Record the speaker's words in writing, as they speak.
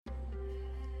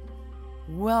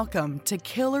Welcome to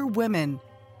Killer Women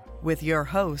with your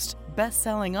host,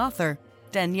 best-selling author,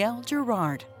 Danielle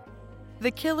Girard.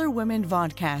 The Killer Women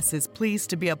Vodcast is pleased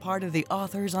to be a part of the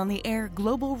Authors on the Air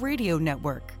Global Radio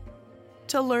Network.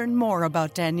 To learn more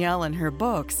about Danielle and her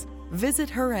books, visit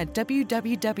her at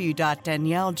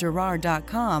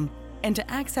www.daniellegirard.com, and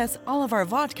to access all of our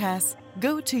vodcasts,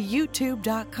 go to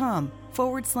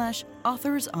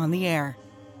youtube.com/Authors on the Air.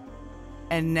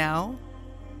 And now,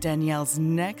 Danielle's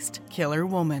next killer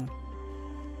woman.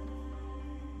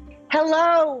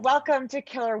 Hello, welcome to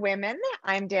Killer Women.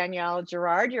 I'm Danielle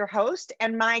Girard, your host,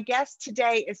 and my guest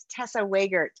today is Tessa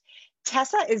Wegert.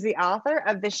 Tessa is the author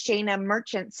of the Shana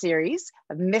Merchant series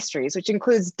of mysteries, which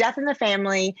includes Death in the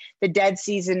Family, The Dead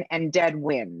Season, and Dead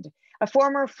Wind. A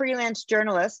former freelance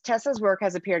journalist, Tessa's work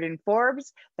has appeared in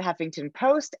Forbes, The Huffington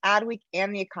Post, Adweek,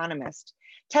 and The Economist.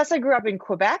 Tessa grew up in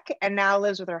Quebec and now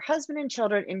lives with her husband and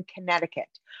children in Connecticut.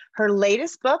 Her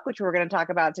latest book, which we're going to talk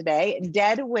about today,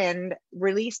 Dead Wind,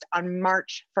 released on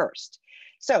March 1st.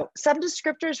 So, some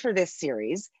descriptors for this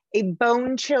series: a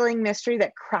bone-chilling mystery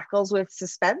that crackles with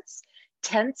suspense,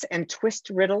 tense and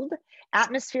twist-riddled,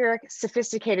 atmospheric,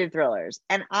 sophisticated thrillers.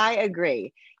 And I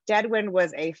agree. Dead Wind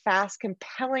was a fast,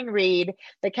 compelling read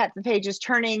that kept the pages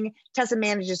turning. Tessa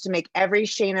manages to make every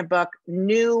Shana book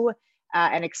new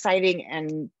and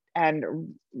exciting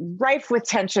and rife with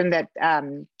tension that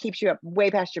keeps you up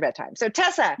way past your bedtime. So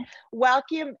Tessa,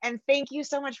 welcome and thank you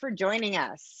so much for joining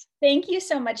us. Thank you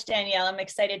so much, Danielle. I'm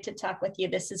excited to talk with you.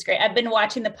 This is great. I've been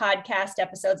watching the podcast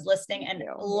episodes, listening, and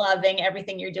loving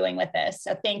everything you're doing with this.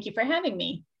 So thank you for having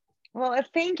me. Well,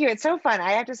 thank you. It's so fun.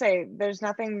 I have to say, there's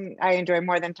nothing I enjoy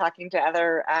more than talking to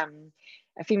other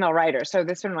female writers. So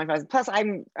this one, plus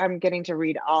I'm getting to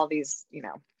read all these,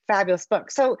 fabulous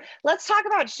books. So let's talk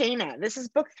about Shana. This is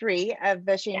book 3 of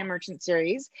the Shana Merchant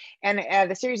series. And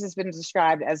the series has been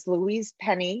described as Louise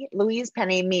Penny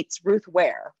meets Ruth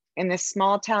Ware in this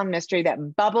small town mystery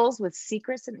that bubbles with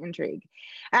secrets and intrigue.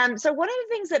 So one of the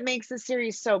things that makes the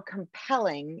series so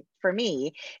compelling for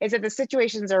me is that the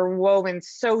situations are woven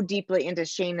so deeply into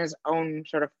Shana's own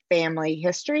sort of family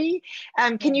history.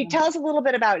 Can you tell us a little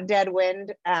bit about Dead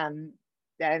Wind and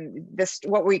this,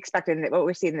 what we expect and what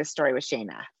we see in this story with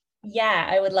Shana? Yeah,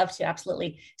 I would love to.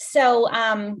 Absolutely. So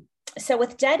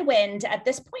with Dead Wind, at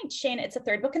this point, Shana, it's the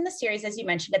 3rd book in the series, as you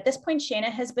mentioned. At this point,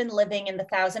 Shana has been living in the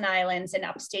Thousand Islands in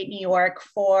upstate New York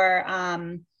for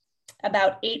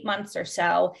about 8 months or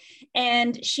so.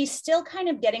 And she's still kind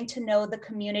of getting to know the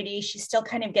community. She's still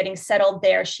kind of getting settled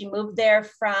there. She moved there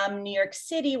from New York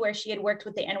City, where she had worked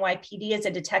with the NYPD as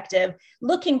a detective,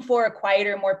 looking for a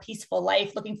quieter, more peaceful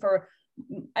life, looking for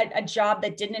a job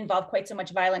that didn't involve quite so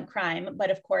much violent crime.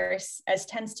 But of course, as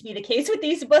tends to be the case with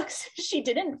these books, she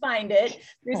didn't find it.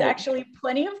 There's actually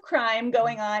plenty of crime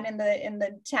going on in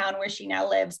the town where she now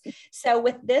lives. So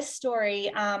with this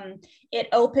story, it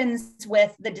opens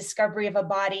with the discovery of a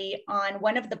body on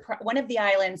one of the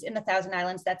islands in the Thousand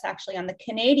Islands that's actually on the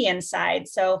Canadian side.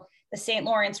 So the St.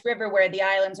 Lawrence River, where the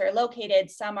islands are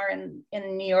located, some are in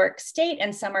New York State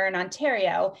and some are in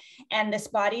Ontario. And this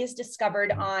body is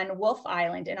discovered on Wolfe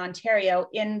Island in Ontario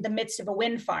in the midst of a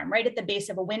wind farm, right at the base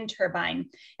of a wind turbine.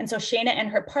 And so Shana and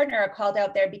her partner are called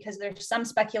out there because there's some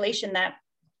speculation that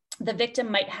the victim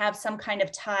might have some kind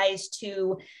of ties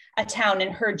to a town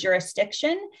in her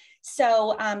jurisdiction.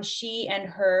 So she and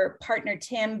her partner,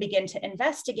 Tim, begin to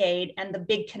investigate. And the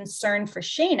big concern for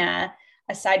Shana,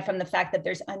 aside from the fact that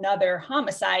there's another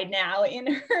homicide now in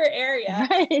her area,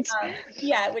 right.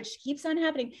 Which keeps on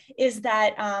happening, is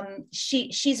that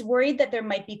she's worried that there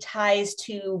might be ties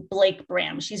to Blake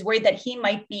Bram. She's worried that he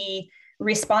might be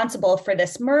responsible for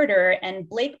this murder. And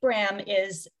Blake Bram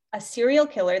is a serial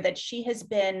killer that she has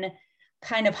been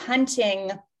kind of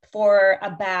hunting for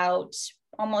about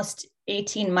almost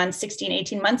 18 months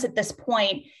at this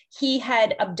point. He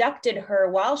had abducted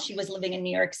her while she was living in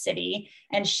New York City,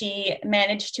 and she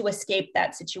managed to escape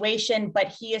that situation, but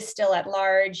he is still at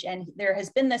large. And there has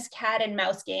been this cat and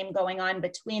mouse game going on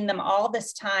between them all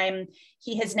this time.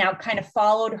 He has now kind of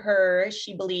followed her,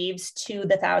 she believes, to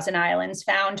the Thousand Islands,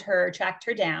 found her, tracked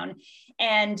her down.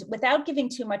 And without giving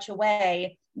too much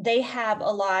away, they have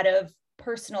a lot of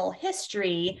personal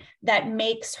history that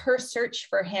makes her search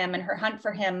for him and her hunt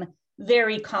for him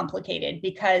very complicated,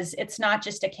 because it's not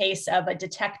just a case of a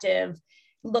detective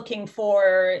looking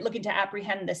to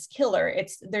apprehend this killer.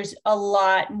 There's a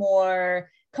lot more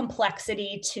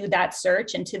complexity to that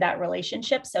search and to that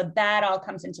relationship. So that all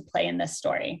comes into play in this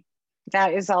story.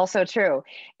 That is also true.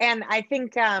 And I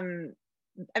think,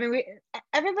 everybody,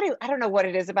 I don't know what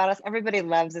it is about us. Everybody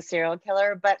loves a serial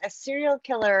killer, but a serial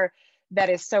killer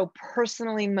that is so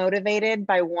personally motivated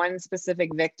by one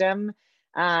specific victim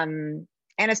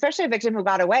and especially a victim who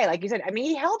got away, like you said. I mean,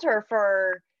 he held her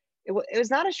for it was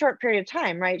not a short period of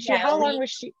time, right? Yeah, How long was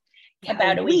she? Yeah,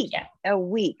 about a week. Yeah, a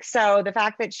week. So the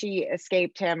fact that she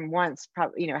escaped him once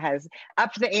probably, has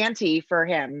upped the ante for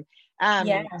him.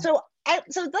 Yeah. So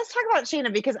let's talk about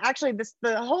Shana, because actually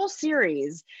the whole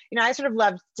series, I sort of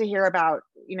love to hear about,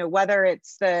 whether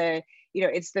it's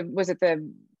was it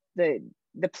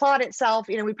the plot itself.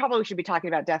 We probably should be talking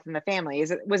about Death in the Family.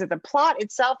 Was it the plot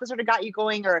itself that sort of got you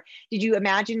going, or did you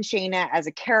imagine Shana as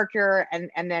a character, and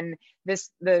then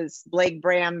this Blake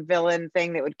Bram villain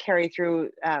thing that would carry through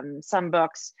some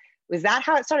books? Was that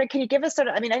how it started? Can you give us sort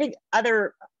of, I mean, I think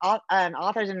other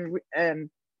authors and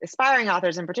aspiring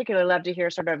authors in particular love to hear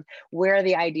sort of where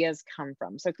the ideas come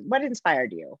from. So what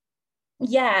inspired you?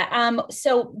 Yeah.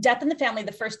 So Death in the Family,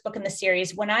 the first book in the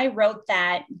series, when I wrote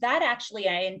that actually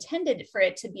I intended for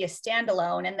it to be a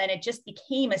standalone, and then it just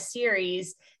became a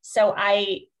series. So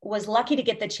I was lucky to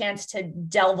get the chance to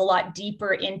delve a lot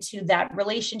deeper into that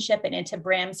relationship and into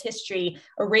Bram's history.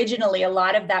 Originally, a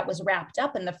lot of that was wrapped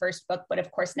up in the first book, but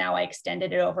of course now I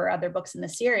extended it over other books in the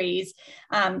series,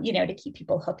 to keep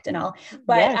people hooked and all.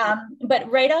 But yes.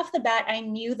 But right off the bat, I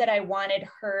knew that I wanted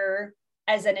her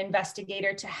as an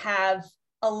investigator to have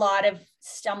a lot of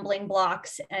stumbling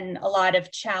blocks and a lot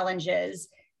of challenges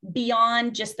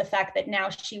beyond just the fact that now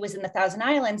she was in the Thousand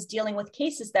Islands dealing with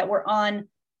cases that were on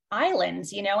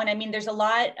islands, and I mean, there's a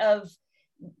lot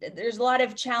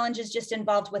of challenges just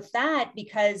involved with that,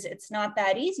 because it's not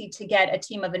that easy to get a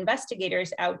team of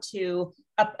investigators out to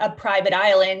a private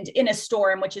island in a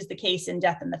storm, which is the case in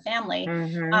Death in the Family.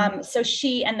 Mm-hmm. So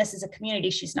and this is a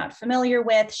community she's not familiar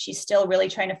with. She's still really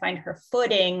trying to find her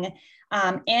footing.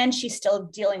 And she's still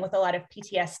dealing with a lot of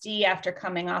PTSD after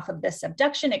coming off of this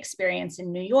abduction experience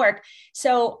in New York.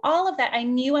 So all of that, I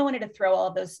knew I wanted to throw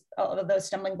all of those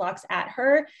stumbling blocks at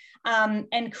her,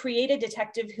 and create a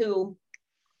detective who,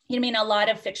 a lot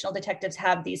of fictional detectives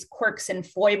have these quirks and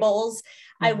foibles.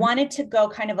 Mm-hmm. I wanted to go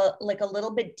kind of a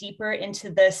little bit deeper into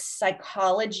the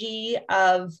psychology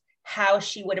of how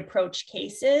she would approach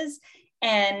cases,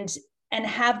 and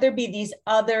have there be these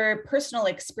other personal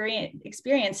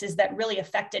experiences that really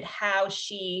affected how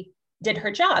she did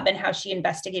her job and how she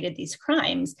investigated these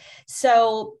crimes.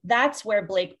 So that's where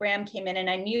Blake Bram came in. And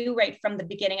I knew right from the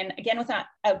beginning, and again, without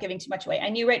giving too much away, I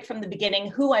knew right from the beginning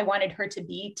who I wanted her to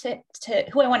be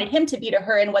who I wanted him to be to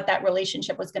her, and what that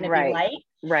relationship was going to be like.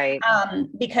 Right.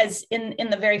 Because in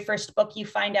the very first book, you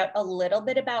find out a little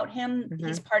bit about him. Mm-hmm.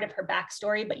 He's part of her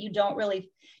backstory, but you don't really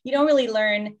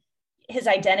learn his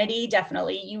identity.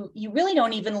 Definitely. You really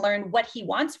don't even learn what he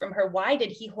wants from her. Why did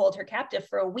he hold her captive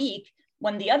for a week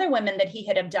when the other women that he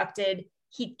had abducted,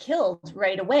 he killed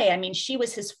right away? I mean, she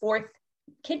was his fourth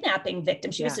kidnapping victim.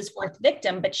 She was his fourth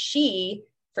victim, but she,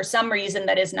 for some reason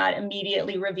that is not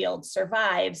immediately revealed,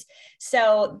 survives.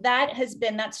 So that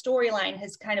storyline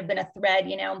has kind of been a thread,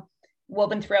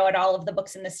 woven throughout all of the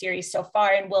books in the series so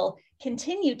far, and will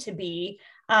continue to be.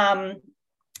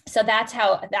 So that's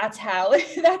how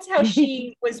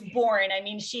she was born. I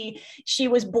mean, she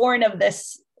was born of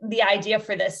the idea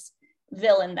for this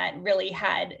villain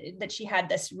that she had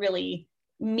this really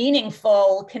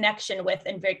meaningful connection with,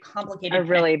 and very complicated. A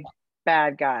really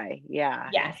bad guy. Yeah.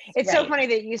 Yes. It's so funny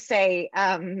that you say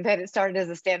that it started as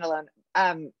a standalone.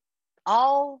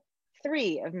 All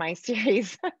three of my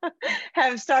series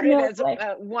have started as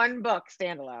one book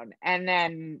standalone, and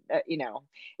then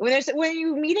when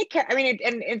you meet a character, I mean,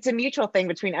 and it's a mutual thing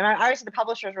between. And obviously, the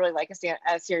publishers really like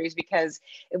a series, because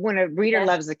when a reader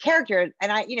loves the character,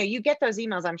 and you get those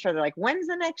emails. I'm sure they're like, "When's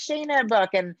the next Shana book?"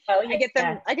 And I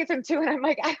get them too, and I'm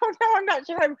like, I don't know. I'm not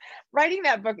sure I'm writing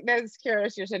that book, those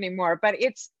characters anymore. But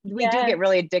we do get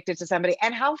really addicted to somebody,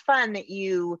 and how fun that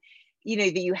you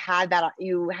had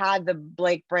the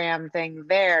Blake Bram thing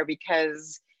there,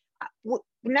 because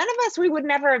none of us, we would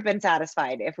never have been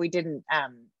satisfied if we didn't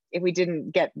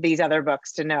get these other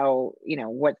books to know,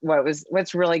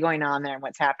 what's really going on there and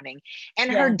what's happening.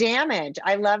 And her damage,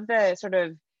 I love the sort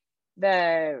of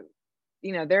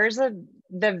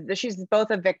she's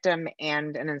both a victim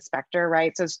and an inspector,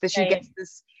 right? So she gets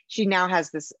this, she now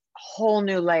has this whole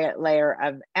new layer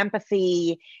of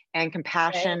empathy and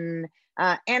compassion. Right.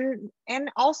 And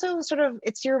also sort of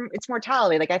it's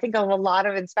mortality. Like, I think of a lot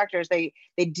of inspectors, they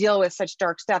deal with such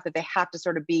dark stuff that they have to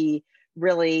sort of be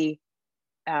really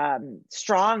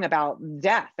strong about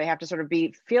death. They have to sort of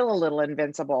feel a little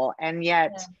invincible, and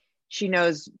yet she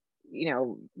knows,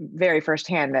 very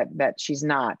firsthand that she's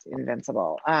not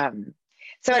invincible.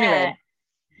 So anyway,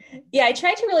 Yeah, I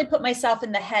tried to really put myself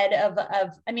in the head of,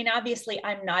 I mean, obviously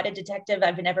I'm not a detective.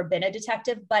 I've never been a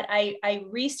detective, but I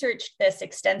researched this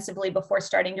extensively before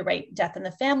starting to write Death in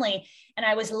the Family. And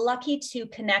I was lucky to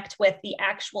connect with the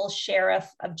actual sheriff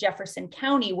of Jefferson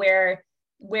County, where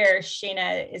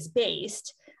Shana is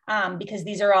based. Because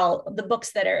these are all the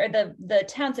books that are the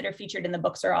towns that are featured in the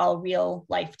books are all real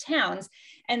life towns.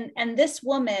 And this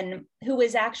woman, who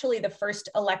is actually the first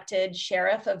elected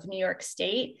sheriff of New York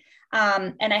State,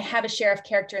 and I have a sheriff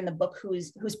character in the book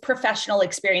whose professional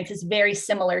experience is very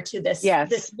similar to this,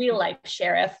 this real life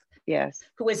sheriff. Yes.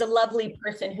 Who is a lovely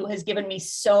person who has given me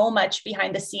so much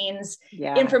behind the scenes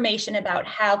information about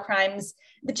how crimes,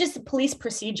 but just the police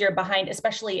procedure behind,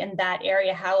 especially in that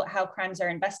area, how crimes are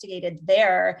investigated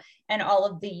there, and all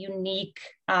of the unique,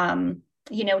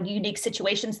 unique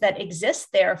situations that exist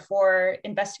there for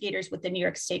investigators with the New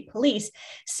York State Police.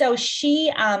 So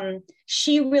she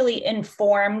really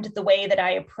informed the way that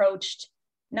I approached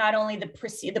not only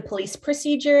the police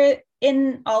procedure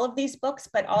in all of these books,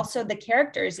 but also the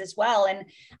characters as well. And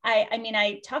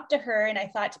I talked to her and I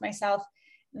thought to myself,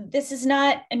 this is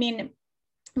not, I mean,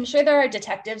 I'm sure there are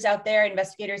detectives out there,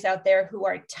 investigators out there who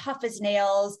are tough as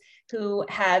nails, who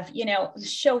have,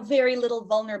 show very little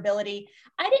vulnerability.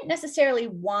 I didn't necessarily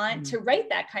want to write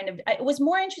that kind of, it was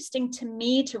more interesting to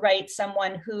me to write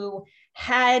someone who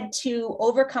had to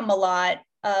overcome a lot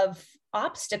of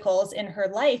obstacles in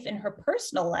her life, in her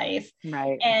personal life,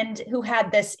 right, and who had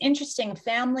this interesting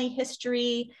family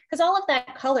history, because all of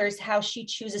that colors how she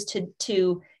chooses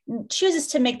to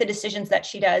make the decisions that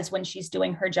she does when she's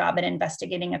doing her job and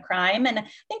investigating a crime. And I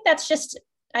think that's just,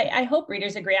 I hope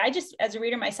readers agree. I just, as a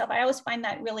reader myself, I always find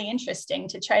that really interesting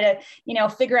to try to,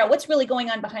 figure out what's really going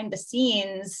on behind the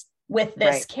scenes with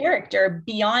this character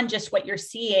beyond just what you're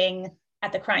seeing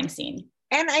at the crime scene.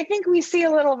 And I think we see a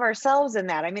little of ourselves in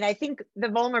that. I mean, I think the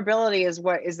vulnerability is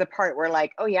what is the part where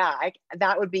like, oh yeah, I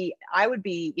would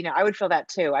feel that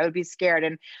too. I would be scared.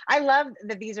 And I love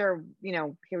that these are,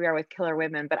 here we are with killer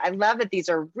women, but I love that these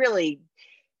are really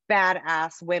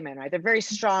badass women, right? They're very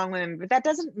strong women, but that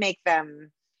doesn't make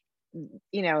them,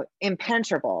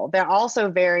 impenetrable. They're also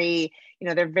very,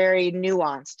 they're very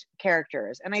nuanced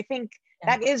characters. And I think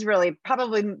that is really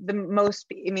probably the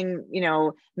most,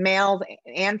 males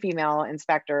and female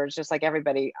inspectors, just like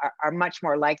everybody, are much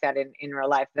more like that in real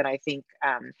life than I think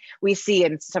we see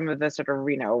in some of the sort of,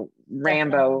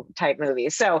 Rambo type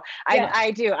movies. So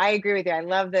I agree with you. I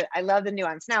love the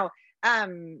nuance. Now,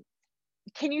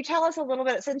 can you tell us a little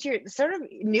bit, since you're sort of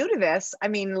new to this, I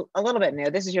mean, a little bit new,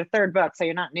 this is your third book, so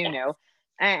you're not new,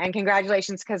 and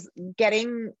congratulations, because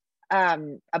getting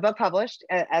a book published,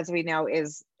 as we know,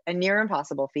 is a near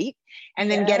impossible feat. And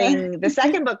then getting the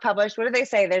second book published, what do they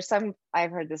say?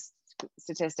 I've heard this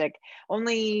statistic,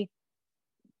 only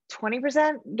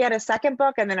 20% get a second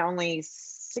book, and then only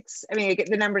 6,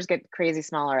 the numbers get crazy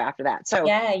smaller after that. So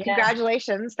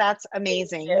congratulations, that's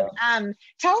amazing.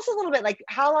 Tell us a little bit, like,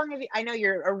 how long have you, I know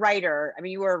you're a writer. I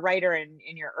mean, you were a writer in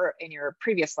your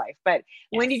previous life, but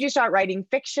when did you start writing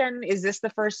fiction? Is this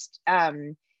the first,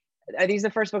 are these the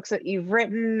first books that you've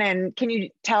written? And can you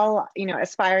tell,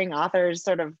 aspiring authors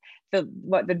sort of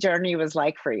what the journey was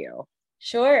like for you?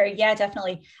 Sure. Yeah,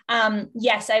 definitely.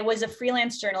 Yes, I was a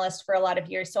freelance journalist for a lot of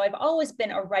years. So I've always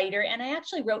been a writer, and I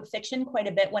actually wrote fiction quite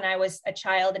a bit when I was a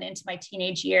child and into my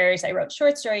teenage years. I wrote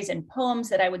short stories and poems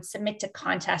that I would submit to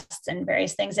contests and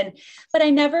various things. But I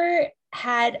never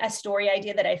had a story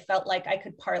idea that I felt like I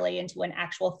could parlay into an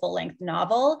actual full-length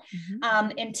novel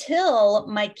until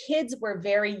my kids were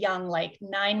very young, like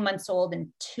 9 months old and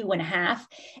 2.5.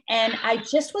 And I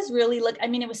just was really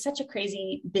it was such a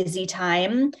crazy, busy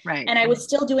time. Right. And I was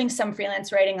still doing some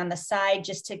freelance writing on the side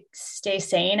just to stay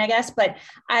sane, I guess. But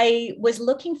I was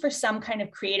looking for some kind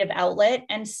of creative outlet.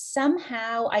 And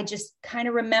somehow I just kind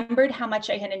of remembered how much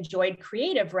I had enjoyed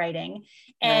creative writing.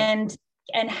 And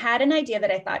had an idea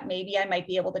that I thought maybe I might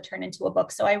be able to turn into a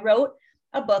book. So I wrote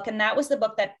a book, and that was the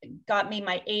book that got me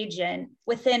my agent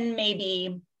within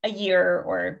maybe a year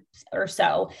or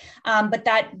so. But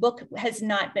that book has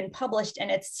not been published. And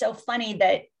it's so funny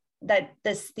that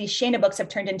these Shana books have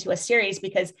turned into a series,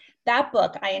 because that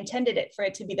book, I intended it for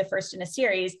it to be the first in a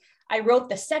series. I wrote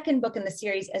the second book in the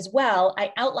series as well.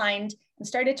 I outlined and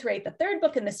started to write the third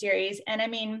book in the series.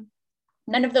 And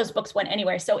none of those books went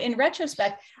anywhere. So in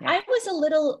retrospect, I was a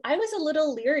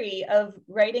little leery of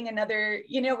writing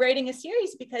writing a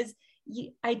series, because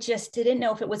I just didn't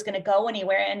know if it was going to go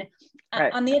anywhere. And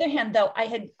on the other hand, though, I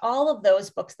had all of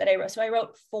those books that I wrote. So I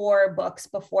wrote 4 books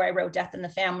before I wrote Death in the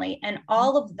Family, and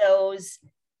all of those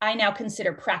I now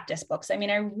consider practice books. I mean,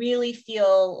 I really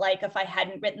feel like if I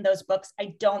hadn't written those books,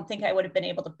 I don't think I would have been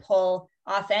able to pull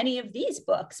off any of these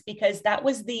books, because that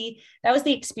was the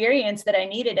experience that I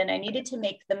needed. And I needed to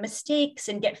make the mistakes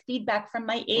and get feedback from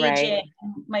my agent,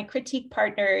 my critique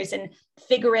partners, and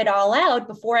figure it all out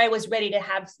before I was ready to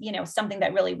have, something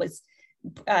that really was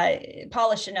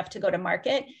polished enough to go to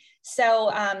market. So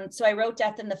I wrote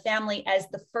Death in the Family as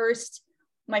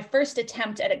my first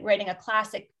attempt at writing a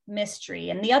classic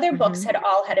mystery, and the other books had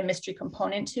all had a mystery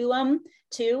component to them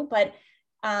too. But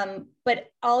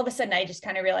all of a sudden I just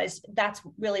kind of realized that's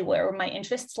really where my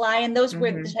interests lie. And those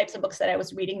were the types of books that I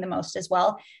was reading the most as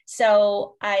well.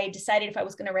 So I decided if I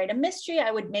was going to write a mystery,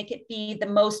 I would make it be the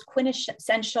most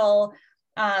quintessential,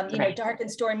 dark and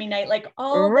stormy night, like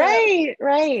all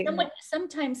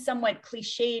sometimes somewhat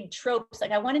cliched tropes.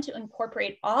 Like I wanted to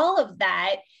incorporate all of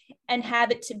that and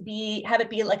have it be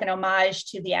like an homage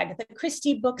to the Agatha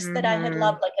Christie books that I had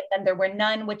loved, like And Then There Were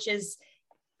None,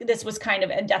 this was kind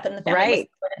of, and Death in the Family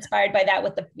was inspired by that,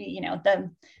 with the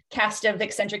cast of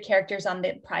eccentric characters on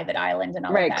the private island and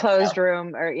all of that. Closed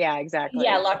room, or exactly.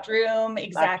 Yeah, locked room,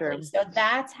 exactly. Locked room. So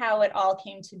that's how it all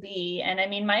came to be. And I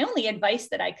mean, my only advice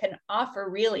that I can offer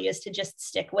really is to just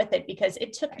stick with it, because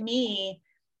it took me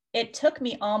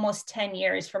almost 10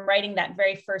 years from writing that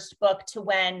very first book to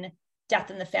when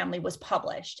Death in the Family was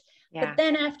published. Yeah. But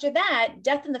then after that,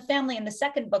 Death in the Family and the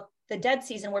second book, The Dead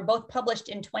Season, were both published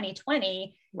in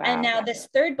 2020. Wow. And now this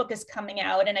third book is coming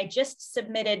out, and I just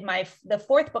submitted the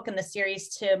fourth book in the series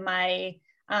to my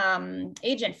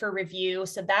agent for review.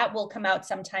 So that will come out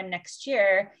sometime next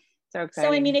year. So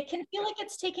exciting. So, I mean, it can feel like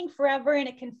it's taking forever, and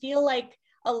it can feel like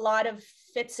a lot of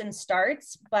fits and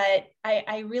starts, but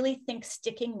I really think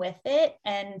sticking with it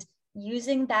and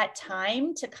using that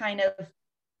time to kind of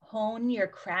hone your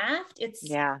craft,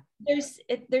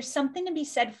 there's something to be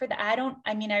said for that.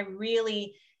 I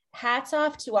really, hats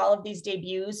off to all of these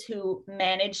debuts who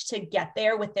managed to get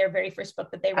there with their very first book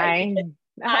that they write.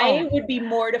 I would be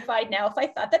mortified now if I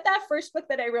thought that first book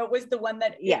that I wrote was the one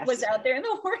that was out there in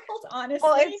the world, honestly.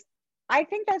 Well, I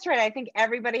think that's right. I think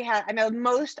everybody I know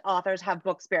most authors have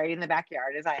books buried in the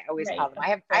backyard, as I always call them.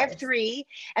 I have 3.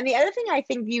 And the other thing I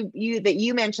think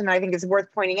you mentioned that I think is worth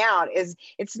pointing out is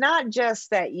it's not just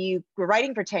that you were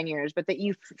writing for 10 years, but that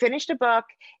you finished a book,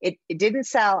 it didn't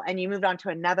sell, and you moved on to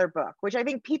another book, which I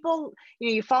think people,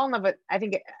 you fall in love with. I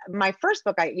think my first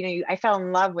book, I fell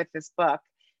in love with this book.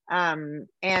 And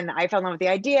I fell in love with the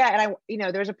idea, and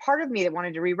there was a part of me that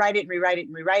wanted to rewrite it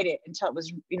until it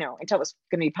was, until it was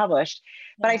going to be published.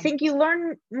 But I think you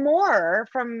learn more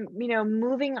from,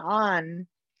 moving on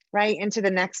right into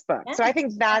the next book. So I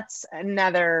think that's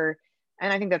another,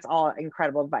 and I think that's all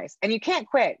incredible advice. And you can't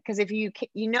quit, because if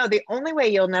the only way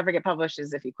you'll never get published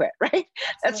is if you quit, right? Absolutely.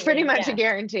 That's pretty much a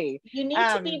guarantee. You need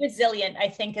to be resilient, I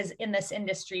think, as in this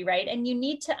industry, right? And you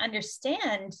need to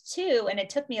understand too, and it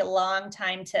took me a long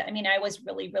time I was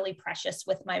really, really precious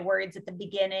with my words at the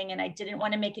beginning, and I didn't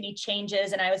want to make any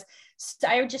changes. And I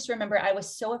just remember I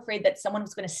was so afraid that someone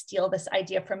was going to steal this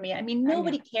idea from me. I mean,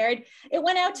 nobody cared. It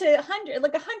went out to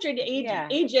 100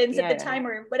 agents at the time,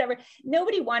 or whatever.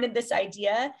 Nobody wanted this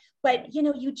idea, but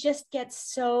you just get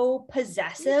so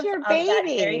possessive of your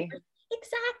baby.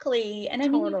 Exactly. And I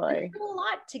mean, you put a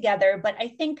lot together, but I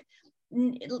think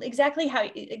exactly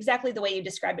the way you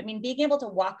described it. I mean, being able to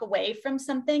walk away from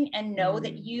something and know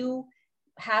that you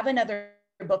have another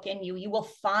book in you will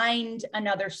find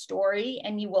another story,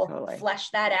 and you will flesh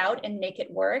that out and make it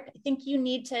work. I think you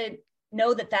need to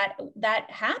know that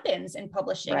happens in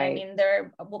publishing. Right. I mean,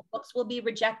 books will be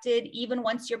rejected even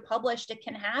once you're published. It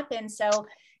can happen. So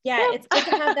it's good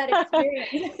to have that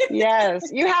experience.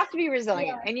 Yes, you have to be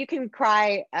resilient, and you can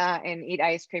cry and eat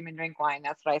ice cream and drink wine.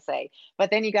 That's what I say. But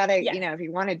then you got to, if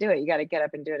you want to do it, you got to get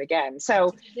up and do it again.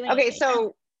 So,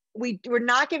 so we're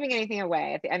not giving anything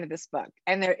away at the end of this book.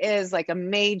 And there is like a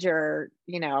major,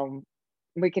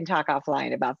 we can talk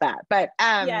offline about that. But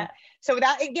so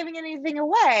without giving anything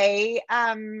away,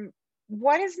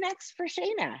 what is next for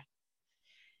Shana?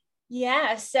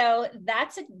 Yeah, so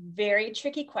that's a very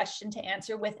tricky question to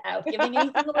answer without giving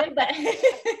anything away. But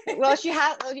well,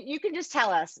 you can just tell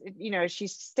us. Can you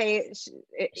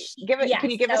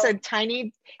give us a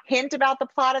tiny hint about the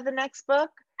plot of the next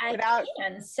book? I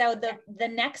can. So the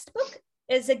next book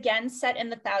is again set in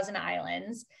the Thousand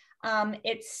Islands.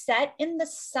 It's set in the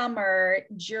summer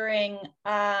during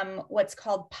what's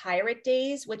called Pirate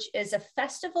Days, which is a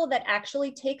festival that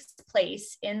actually takes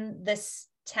place in this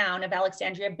town of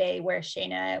Alexandria Bay where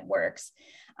Shana works,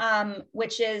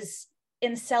 which is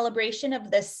in celebration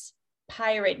of this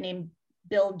pirate named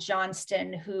Bill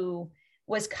Johnston, who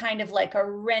was kind of like a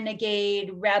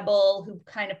renegade rebel who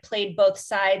kind of played both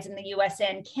sides in the US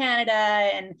and Canada.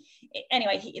 And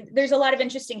anyway, there's a lot of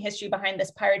interesting history behind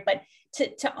this pirate, but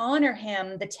to honor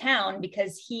him, the town,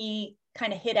 because he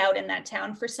kind of hid out in that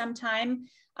town for some time.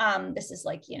 This is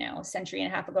like, a century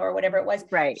and a half ago or whatever it was.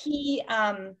 Right.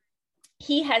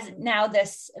 He has now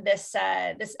this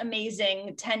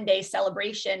amazing 10-day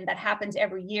celebration that happens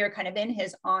every year kind of in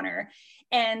his honor.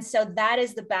 And so that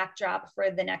is the backdrop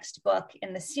for the next book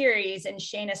in the series. And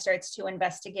Shana starts to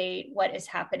investigate what is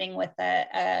happening with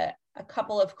a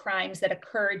couple of crimes that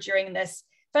occur during this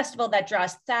festival that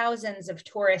draws thousands of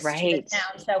tourists to the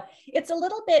town. So it's a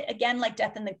little bit, again, like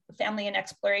Death in the Family, an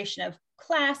exploration of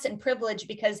class and privilege,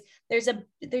 because there's a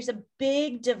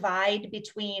big divide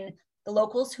between the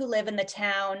locals who live in the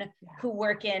town, who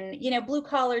work in, blue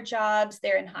collar jobs,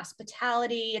 they're in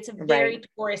hospitality. It's a very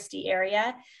touristy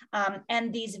area.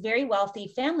 And these very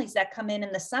wealthy families that come in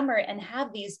the summer and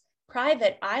have these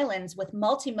private islands with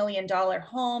multi-million-dollar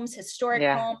homes, historic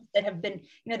homes that have been,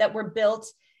 that were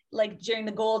built like during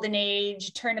the golden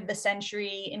age, turn of the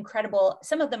century, incredible.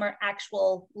 Some of them are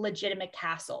actual legitimate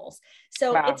castles.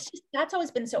 So that's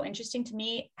always been so interesting to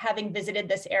me, having visited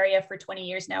this area for 20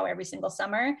 years now, every single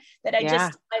summer, that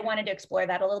I wanted to explore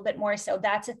that a little bit more. So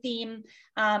that's a theme.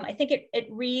 I think it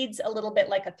reads a little bit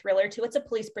like a thriller too. It's a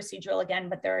police procedural again,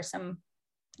 but there are some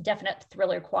definite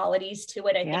thriller qualities to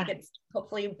it. I think it's,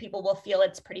 hopefully people will feel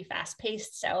it's pretty fast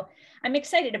paced. So I'm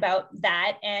excited about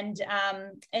that. And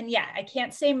yeah, I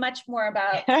can't say much more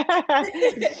about,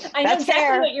 I know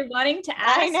exactly what you're wanting to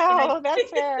ask. I know, that's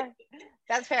fair.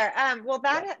 That's fair. Well,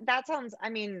 that sounds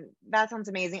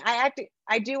amazing.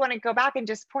 I do want to go back and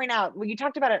just point out, well, you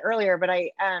talked about it earlier, but I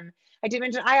did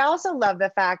mention, I also love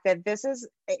the fact that this is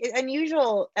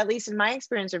unusual, at least in my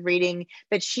experience of reading,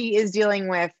 that she is dealing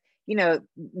with,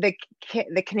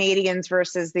 the Canadians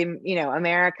versus the,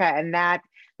 America, and that,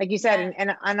 like you said,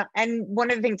 and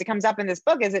one of the things that comes up in this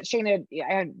book is that Shana,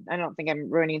 I don't think I'm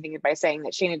ruining anything by saying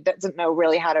that Shana doesn't know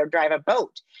really how to drive a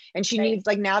boat, and she needs,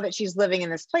 like, now that she's living in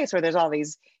this place where there's all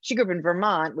these, she grew up in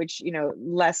Vermont, which,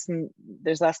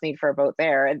 there's less need for a boat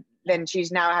there, and then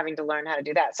she's now having to learn how to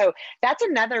do that. So that's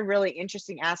another really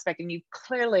interesting aspect. And you've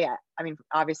clearly,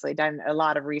 obviously done a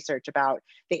lot of research about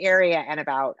the area and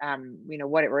about,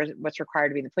 what's required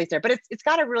to be in the police there, but it's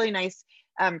got a really nice,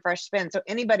 fresh spin. So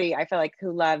anybody, I feel like,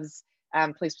 who loves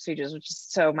police procedures, which is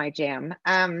so my jam,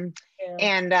 and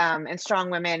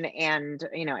strong women, and,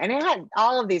 and it had,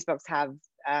 all of these books have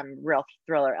real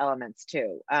thriller elements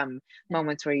too,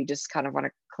 moments where you just kind of want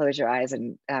to close your eyes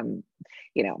and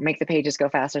make the pages go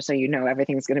faster, so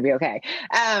everything's going to be okay.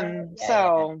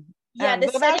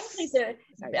 The setting plays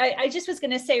I just was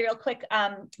going to say real quick,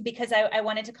 because I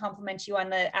wanted to compliment you on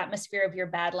the atmosphere of your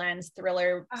Badlands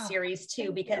thriller series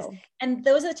too, because, and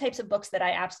those are the types of books that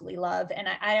I absolutely love. And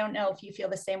I don't know if you feel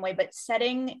the same way, but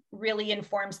setting really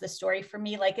informs the story for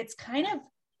me. Like,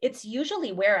 it's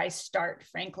usually where I start,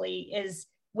 frankly, is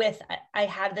with, I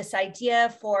have this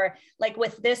idea for, like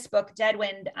with this book,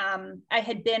 Deadwind, I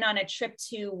had been on a trip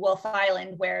to Wolf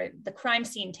Island where the crime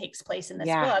scene takes place in this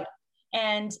book.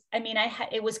 And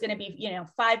it was going to be,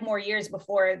 5 more years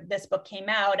before this book came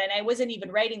out. And I wasn't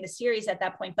even writing the series at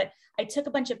that point, but I took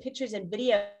a bunch of pictures and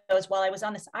videos while I was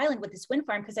on this island with this wind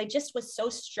farm, because I just was so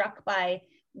struck by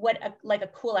what a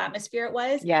cool atmosphere it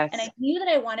was. Yes. And I knew that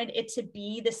I wanted it to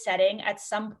be the setting at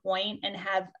some point and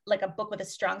have like a book with a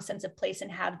strong sense of place and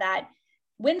have that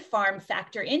wind farm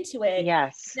factor into it.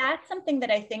 Yes. That's something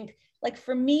that I think, like,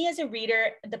 for me as a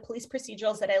reader, the police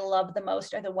procedurals that I love the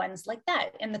most are the ones like that,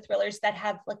 and the thrillers that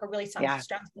have like a really strong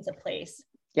sense of place.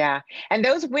 Yeah. And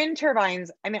those wind turbines,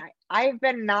 I've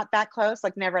been not that close,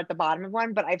 like never at the bottom of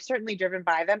one, but I've certainly driven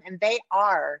by them, and they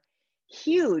are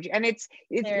huge. And it's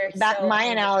that so my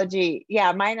analogy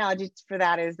for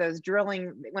that is those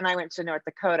drilling, when I went to North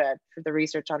Dakota for the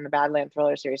research on the Badland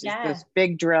thriller series, those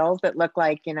big drills that look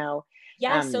like, so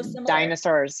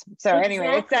dinosaurs. So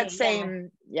anyway, it's that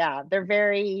same,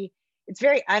 it's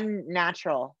very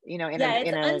unnatural,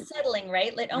 it's unsettling,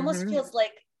 right? It almost feels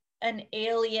like an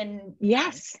alien,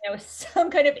 some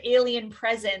kind of alien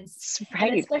presence.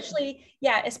 Right. And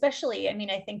especially,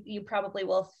 I think you probably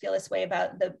will feel this way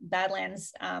about the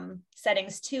Badlands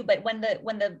settings too, but when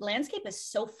the landscape is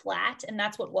so flat, and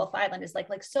that's what Wolf Island is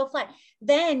like so flat,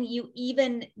 then you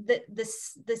even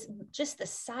this just the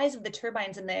size of the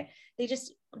turbines in there, they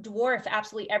just dwarf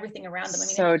absolutely everything around them.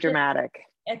 So dramatic.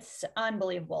 It's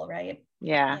unbelievable, right?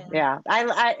 Yeah.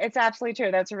 I it's absolutely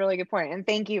true. That's a really good point. And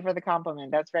thank you for the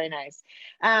compliment. That's very nice.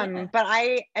 But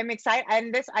I am excited.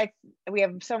 And we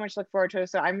have so much to look forward to.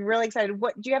 So I'm really excited.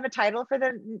 What do you have a title for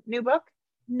the new book?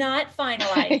 Not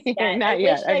finalized yet. Not I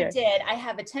yet. wish Okay. I did. I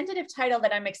have a tentative title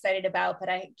that I'm excited about, but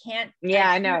I can't. Yeah,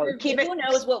 I know. Keep it. Who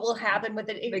knows what will happen with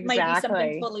it? It might be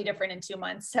something totally different in 2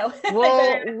 months. So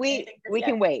well, we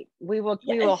can wait. We will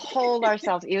hold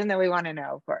ourselves, even though we want to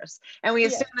know, of course. And we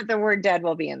assume that the word dead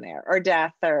will be in there, or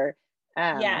death, or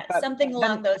something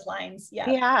along those lines.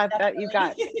 Yeah, that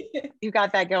you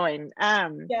got that going.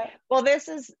 Well,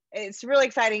 it's really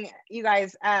exciting, you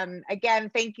guys.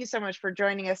 Again, thank you so much for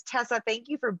joining us. Tessa, thank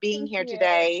you for being here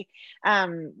today. I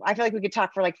feel like we could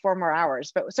talk for like 4 more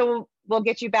hours, but so we'll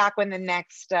get you back when the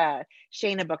next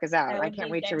Shana book is out. I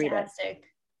can't wait to read it.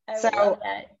 I would love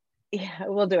that. Yeah,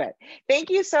 we'll do it. Thank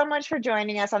you so much for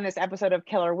joining us on this episode of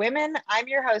Killer Women. I'm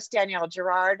your host, Danielle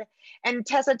Girard. And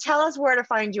Tessa, tell us where to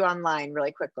find you online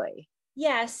really quickly.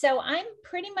 Yeah, so I'm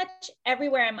pretty much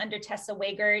everywhere. I'm under Tessa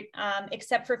Wegert,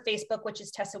 except for Facebook, which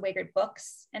is Tessa Wegert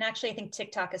Books. And actually, I think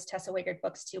TikTok is Tessa Wegert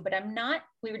Books too, but I'm not,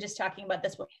 we were just talking about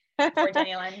this before,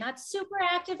 Danielle. I'm not super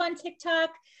active on TikTok,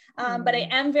 but I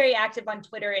am very active on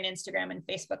Twitter and Instagram and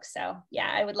Facebook. So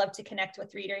yeah, I would love to connect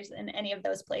with readers in any of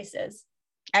those places.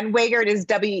 And Wegert is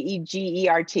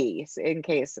Wegert, in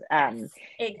case.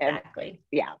 Exactly.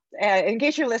 In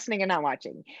case you're listening and not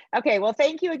watching. Okay, well,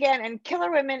 thank you again. And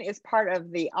Killer Women is part of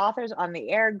the Authors on the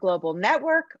Air Global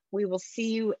Network. We will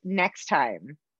see you next time.